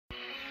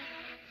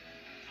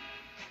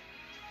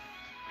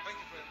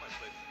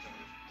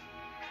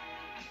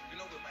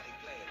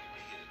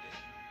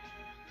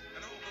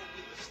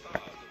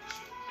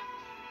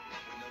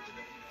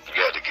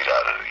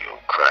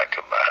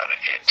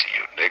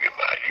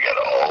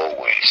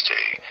always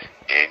stay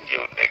in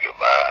your nigga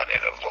mind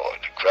and avoid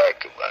the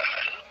cracker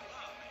mind.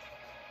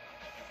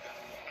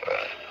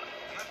 Right?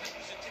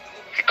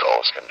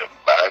 Because in the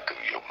back of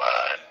your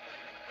mind,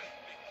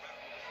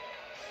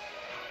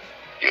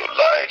 your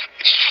life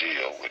is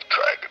filled with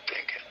cracker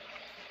thinking.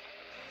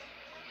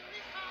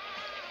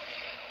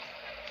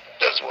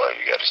 That's why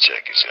you gotta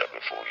check yourself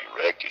before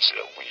you wreck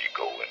yourself when you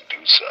go and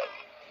do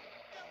something.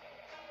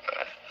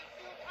 Right?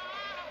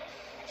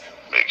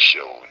 Make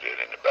sure that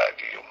in the back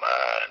of your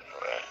mind,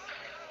 right,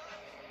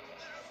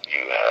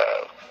 you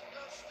have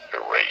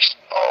erased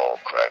all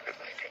cracker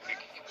thinking.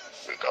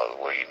 Because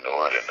whether you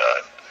know it or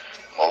not,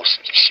 most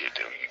of the shit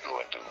that you're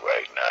going through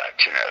right now,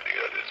 currently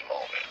at this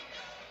moment,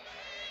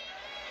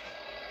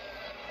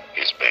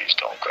 is based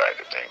on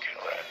cracker thinking,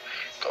 right?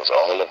 Because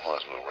all of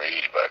us were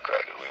raised by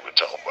crackers. We were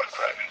taught by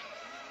crackers.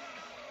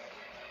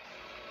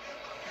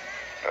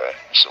 Right?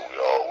 So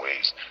we're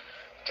always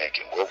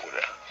thinking, what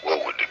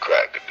would the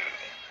cracker do?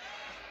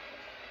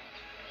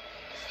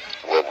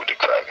 What would the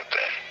cracker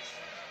think?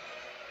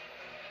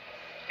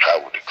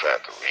 How would the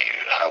cracker read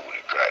it? How would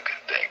the cracker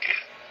think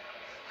it?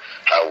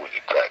 How would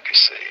the cracker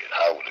say it?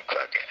 How would the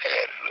cracker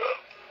add it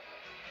up?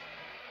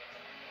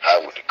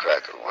 How would the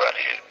cracker run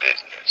his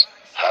business?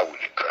 How would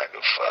the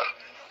cracker fuck?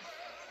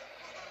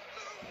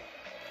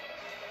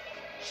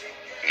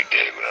 You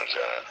dig what I'm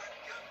saying?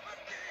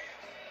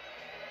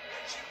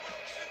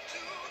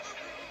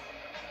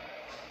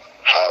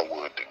 How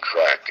would the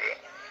cracker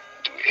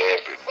do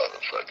every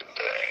motherfucking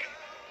thing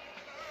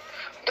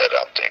that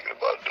I'm thinking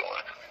about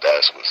doing?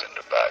 That's what's in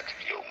the back of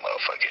your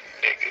motherfucking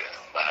nigga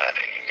mind,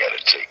 and you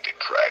gotta take the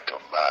cracker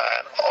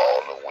mind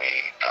all the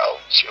way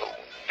out your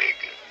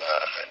nigga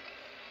mind.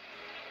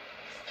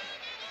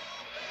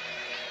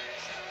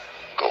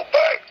 Go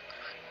back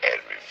and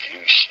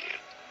review shit.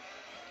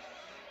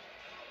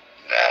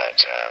 9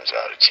 times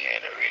out of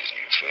 10, the reason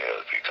you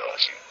fail is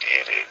because you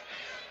did it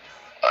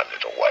under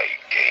the white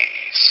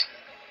gaze.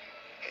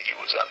 You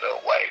was under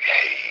a white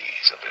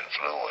haze of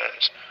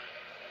influence.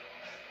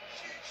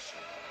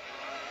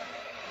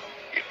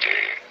 You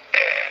did,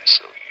 and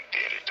so you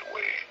did it the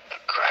way a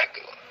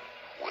cracker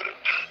would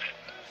have done it.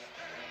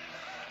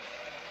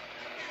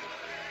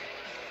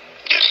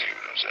 You see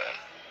what I'm saying?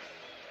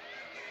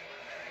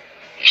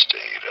 You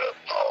stayed up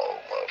all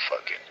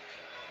motherfucking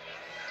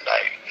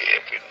night,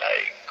 every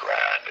night,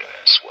 grinding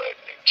and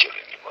sweating and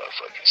killing your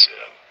motherfucking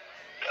self.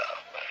 Nah,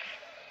 man.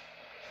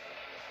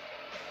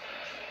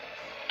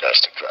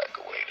 That's the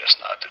cracker way. That's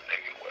not the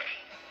nigga way.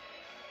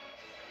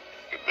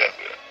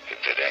 Remember,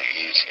 if it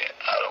ain't easy,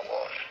 I don't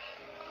want it.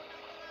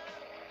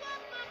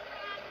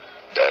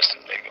 That's the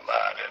nigga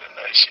mind in a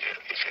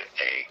nutshell. If it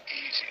ain't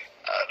easy,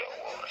 I don't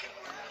want it.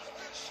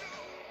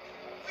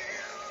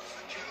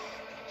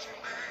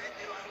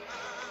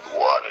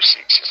 Water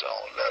seeks its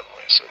own level,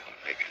 and so do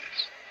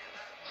niggas.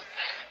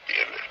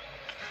 Yeah,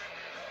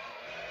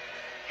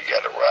 you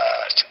gotta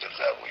rise to the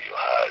level your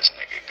highest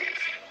nigga good.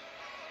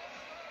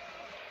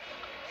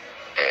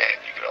 And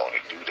you can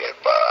only do that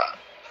by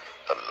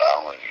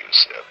allowing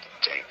yourself to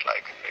think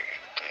like a nigga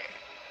think.